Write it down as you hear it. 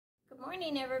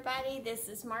Morning, everybody. This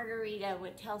is Margarita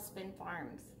with Tailspin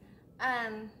Farms.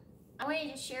 I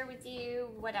wanted to share with you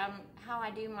how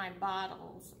I do my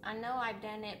bottles. I know I've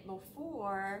done it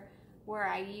before where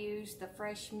I use the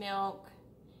fresh milk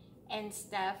and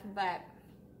stuff, but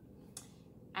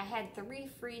I had 3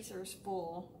 freezers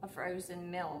full of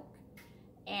frozen milk,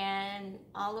 and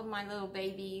all of my little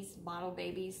babies, bottle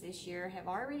babies this year, have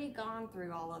already gone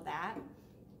through all of that.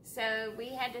 So we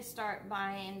had to start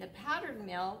buying the powdered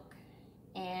milk,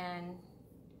 and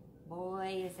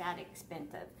boy, is that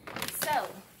expensive. So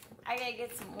I gotta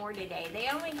get some more today. They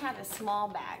only have a small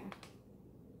bag,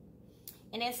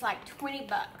 and it's like 20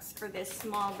 bucks for this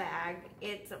small bag.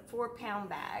 It's a 4-pound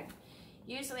bag.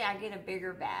 Usually I get a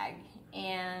bigger bag,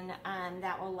 and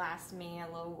that will last me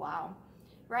a little while.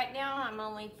 Right now I'm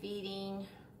only feeding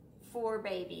 4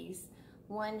 babies.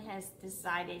 One has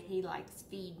decided he likes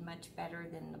feed much better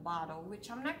than the bottle,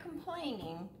 which I'm not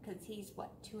complaining because he's, what,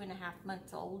 2.5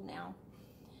 months old now.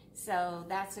 So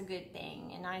that's a good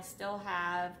thing. And I still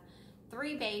have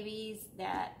 3 babies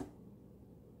that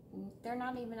they're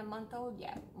not even a month old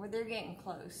yet, or they're getting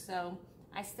close. So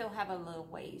I still have a little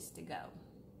ways to go.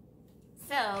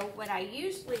 So what I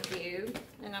usually do,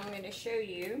 and I'm going to show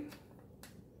you,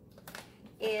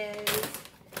 is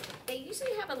they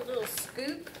usually have a little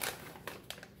scoop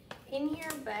in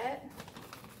here, but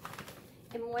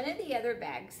in one of the other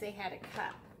bags they had a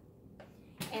cup,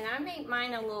 and I make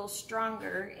mine a little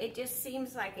stronger. It just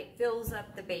seems like it fills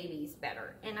up the babies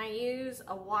better, and I use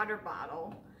a water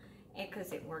bottle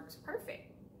because it works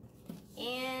perfect.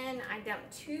 And I dump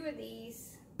 2 of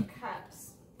these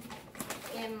cups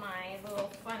in my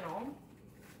little funnel,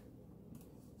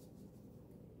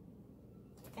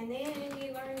 and then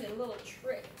you learn the little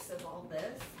tricks of all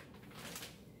this.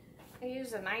 I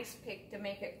use a nice pick to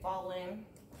make it fall in.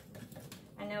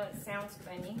 I know it sounds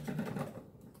funny,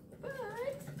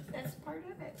 but that's part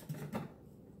of it.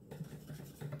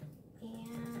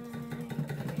 And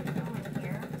get it going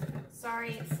here.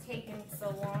 Sorry it's taken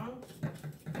so long.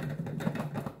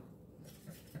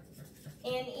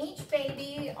 And each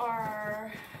baby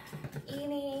are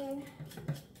eating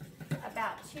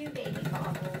about 2 baby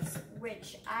bottles,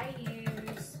 which I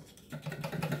use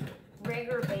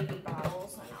regular baby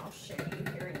bottles, and I'll show you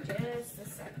here in just a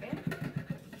second.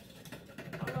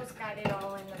 Almost got it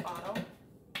all in the bottle.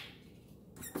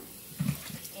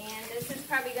 And this is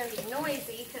probably going to be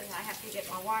noisy because I have to get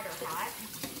my water hot.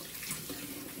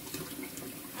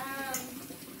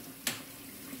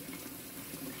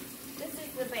 This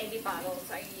is the baby bottles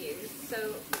I use.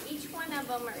 So each one of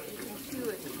them are eating 2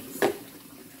 of these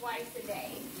twice a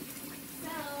day.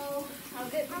 So I'll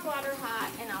get my water hot,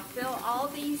 and I'll fill all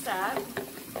these up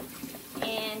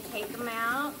and take them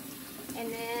out.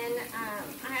 And then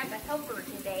I have a helper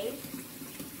today,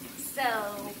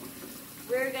 so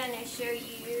we're going to show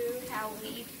you how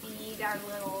we feed our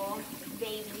little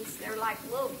babies. They're like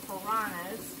little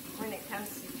piranhas when it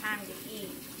comes to time to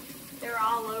eat. They're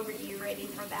all over you, ready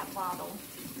for that bottle.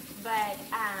 But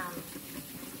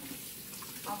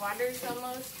my water's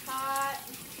almost hot.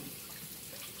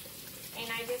 And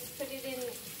I just put it in,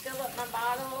 fill up my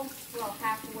bottle, well,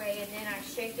 halfway, and then I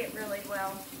shake it really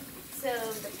well so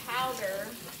the powder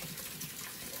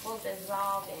will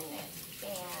dissolve in it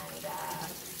and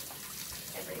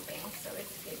everything. So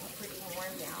it's getting pretty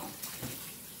warm now.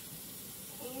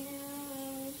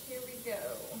 And here we go.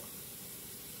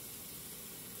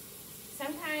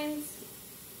 Sometimes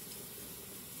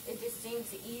it just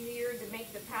seems easier to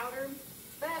make the powder,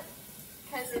 but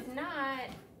because if not,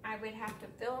 I would have to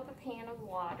fill up a pan of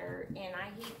water, and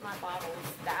I heat my bottles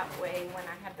that way when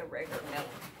I have the regular milk.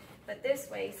 But this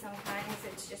way, sometimes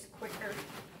it's just quicker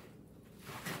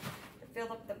to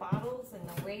fill up the bottles, and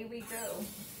away we go.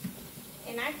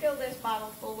 And I fill this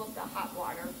bottle full of the hot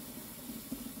water.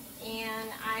 And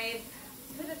I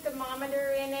put a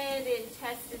thermometer in it and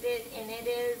tested it, and it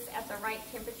is at the right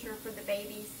temperature for the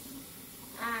babies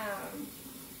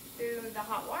through the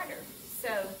hot water.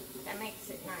 So that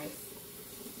makes it nice.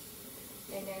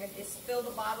 And then I just fill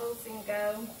the bottles and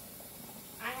go.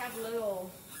 I have a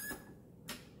little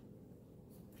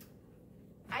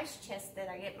ice chest that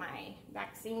I get my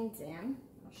vaccines in.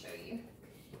 I'll show you.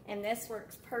 And this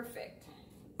works perfect.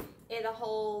 It'll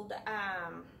hold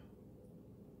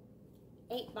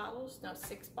 8 bottles, no,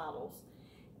 6 bottles.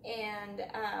 And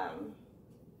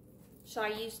so I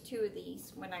use 2 of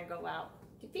these when I go out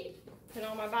to feed. Put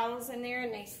all my bottles in there,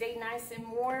 and they stay nice and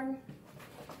warm,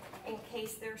 in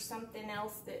case there's something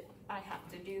else that I have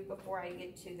to do before I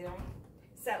get to them.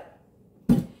 So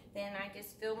then I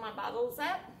just fill my bottles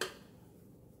up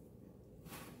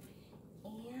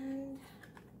and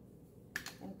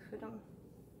put them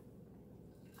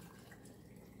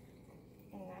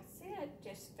that's it.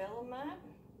 Just fill them up.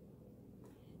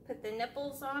 Put the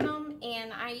nipples on them,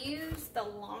 and I use the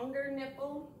longer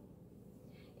nipple.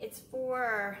 It's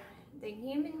for the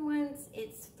human ones,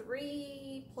 it's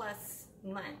 3+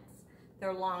 months.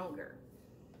 They're longer.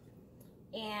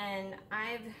 And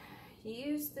I've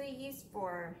used these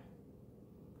for,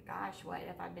 gosh, what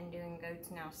have I been doing goats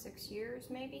now? 6 years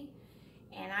maybe?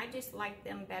 And I just like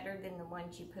them better than the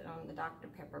ones you put on the Dr.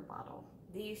 Pepper bottle.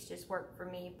 These just work for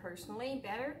me personally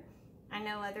better. I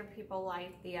know other people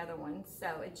like the other ones,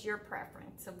 so it's your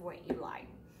preference of what you like.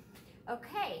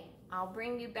 Okay, I'll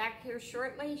bring you back here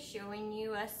shortly showing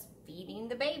you us feeding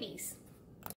the babies.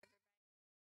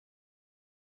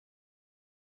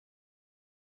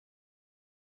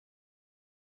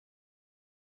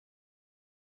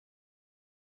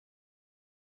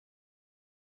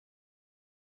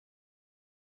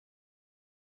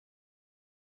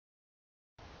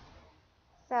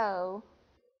 So,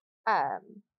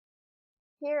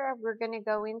 here we're going to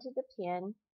go into the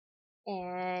pen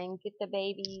and get the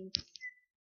babies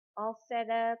all set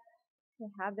up to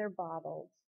have their bottles.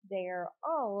 They're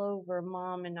all over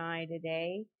Mom and I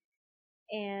today,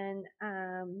 and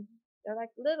they're like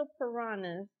little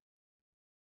piranhas,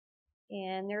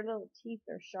 and their little teeth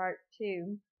are sharp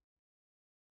too.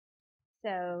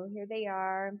 So here they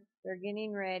are. They're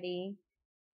getting ready.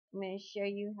 I'm going to show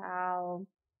you how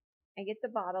I get the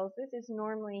bottles. This is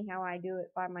normally how I do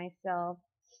it by myself.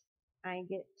 I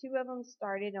get 2 of them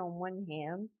started on one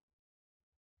hand,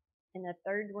 and the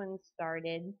third one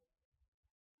started.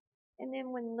 And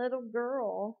then when little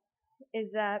girl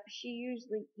is up, she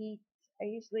usually eats. I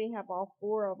usually have all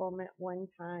 4 of them at one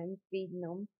time, feeding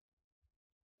them.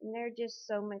 And they're just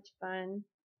so much fun.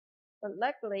 But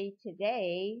luckily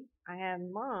today, I have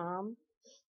Mom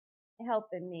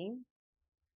helping me.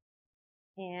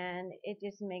 And it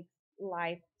just makes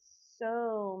life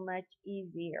so much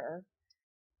easier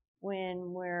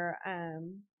when we're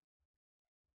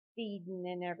feeding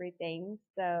and everything.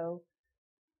 So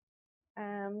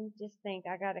just think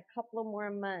I got a couple of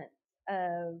more months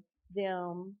of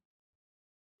them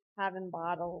having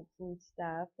bottles and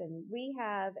stuff, and we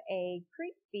have a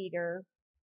creek feeder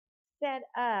set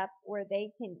up where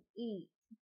they can eat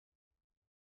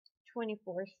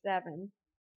 24/7,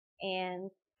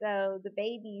 and so the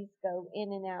babies go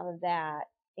in and out of that,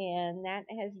 and that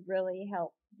has really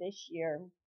helped this year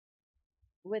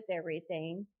with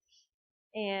everything.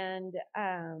 And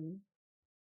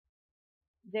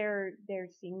they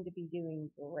seem to be doing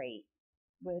great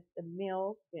with the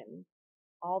milk and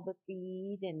all the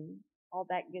feed and all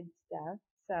that good stuff.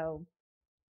 So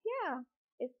yeah,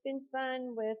 it's been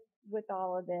fun with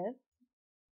all of this.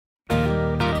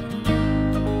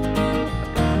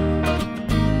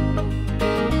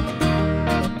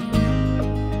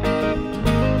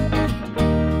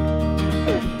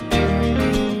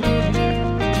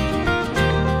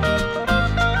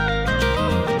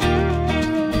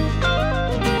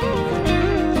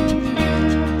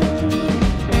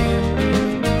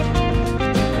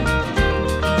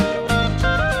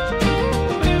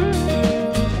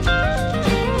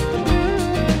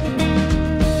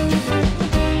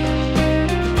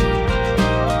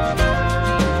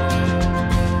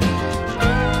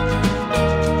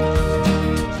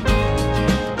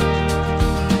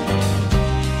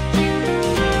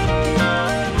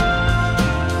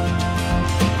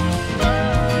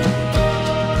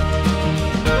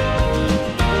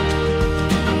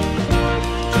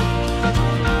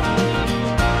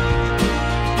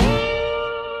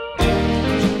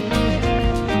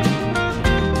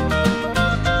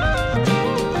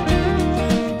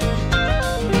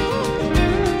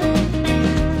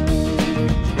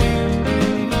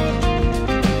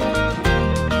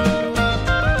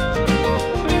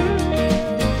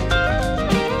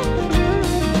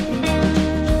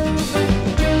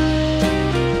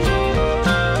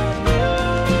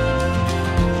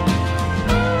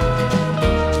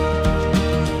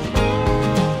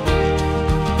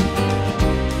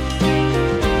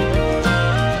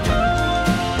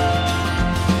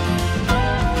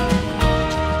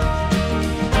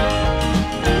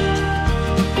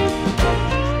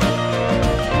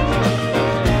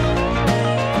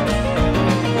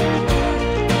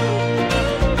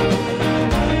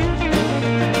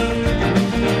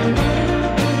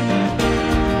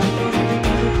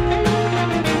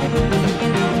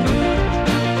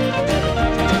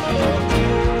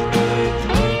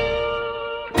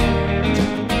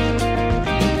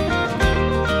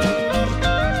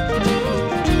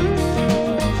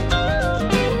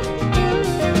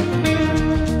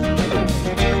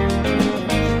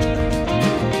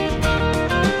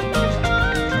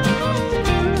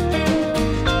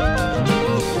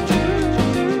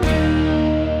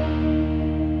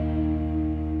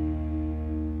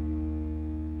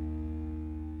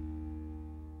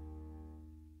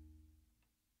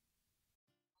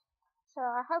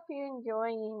 you're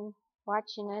enjoying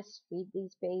watching us feed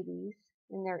these babies,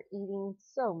 and they're eating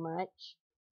so much.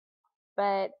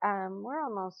 But we're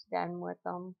almost done with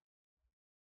them,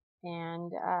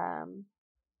 and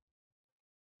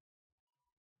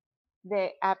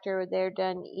after they're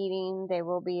done eating, they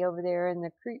will be over there in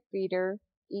the creep feeder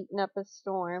eating up a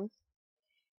storm,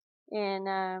 and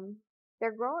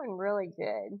they're growing really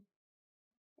good.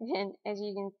 And as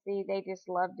you can see, they just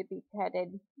love to be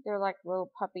petted. They're like little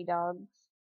puppy dogs.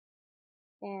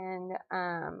 And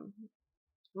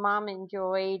Mom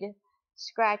enjoyed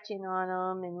scratching on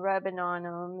them and rubbing on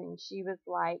them. And she was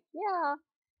like, yeah,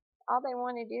 all they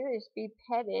want to do is be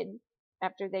petted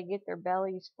after they get their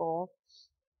bellies full.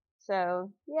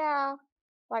 So, yeah,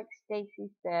 like Stacy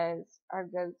says, our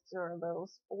goats are a little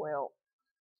spoiled.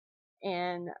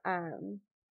 And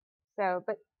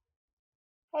but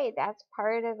hey, that's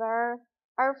part of our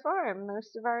farm.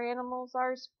 Most of our animals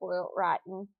are spoiled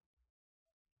rotten.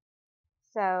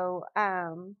 So,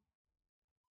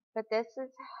 but this is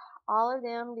all of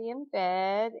them being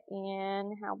fed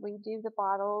and how we do the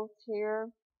bottles here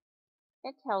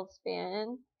at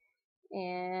Tailspin,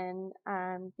 and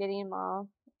getting all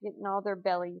their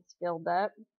bellies filled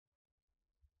up,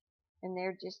 and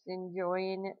they're just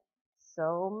enjoying it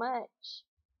so much.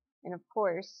 And of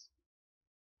course,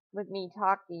 with me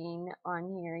talking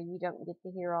on here, you don't get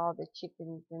to hear all the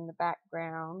chickens in the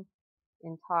background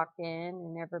and talking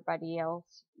and everybody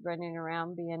else running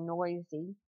around being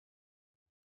noisy.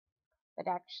 But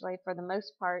actually, for the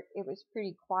most part, it was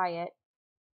pretty quiet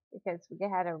because we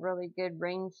had a really good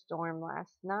rainstorm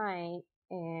last night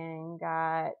and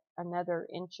got another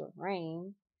inch of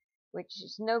rain, which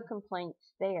is no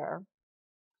complaints there.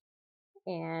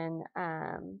 And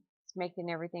it's making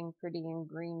everything pretty and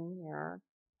green here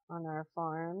on our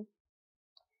farm.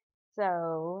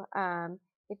 So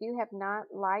if you have not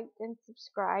liked and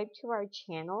subscribed to our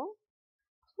channel,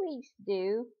 please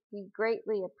do. We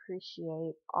greatly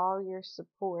appreciate all your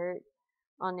support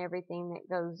on everything that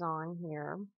goes on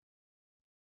here.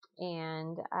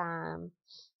 And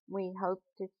we hope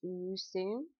to see you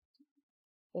soon.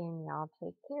 And y'all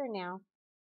take care now.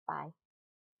 Bye.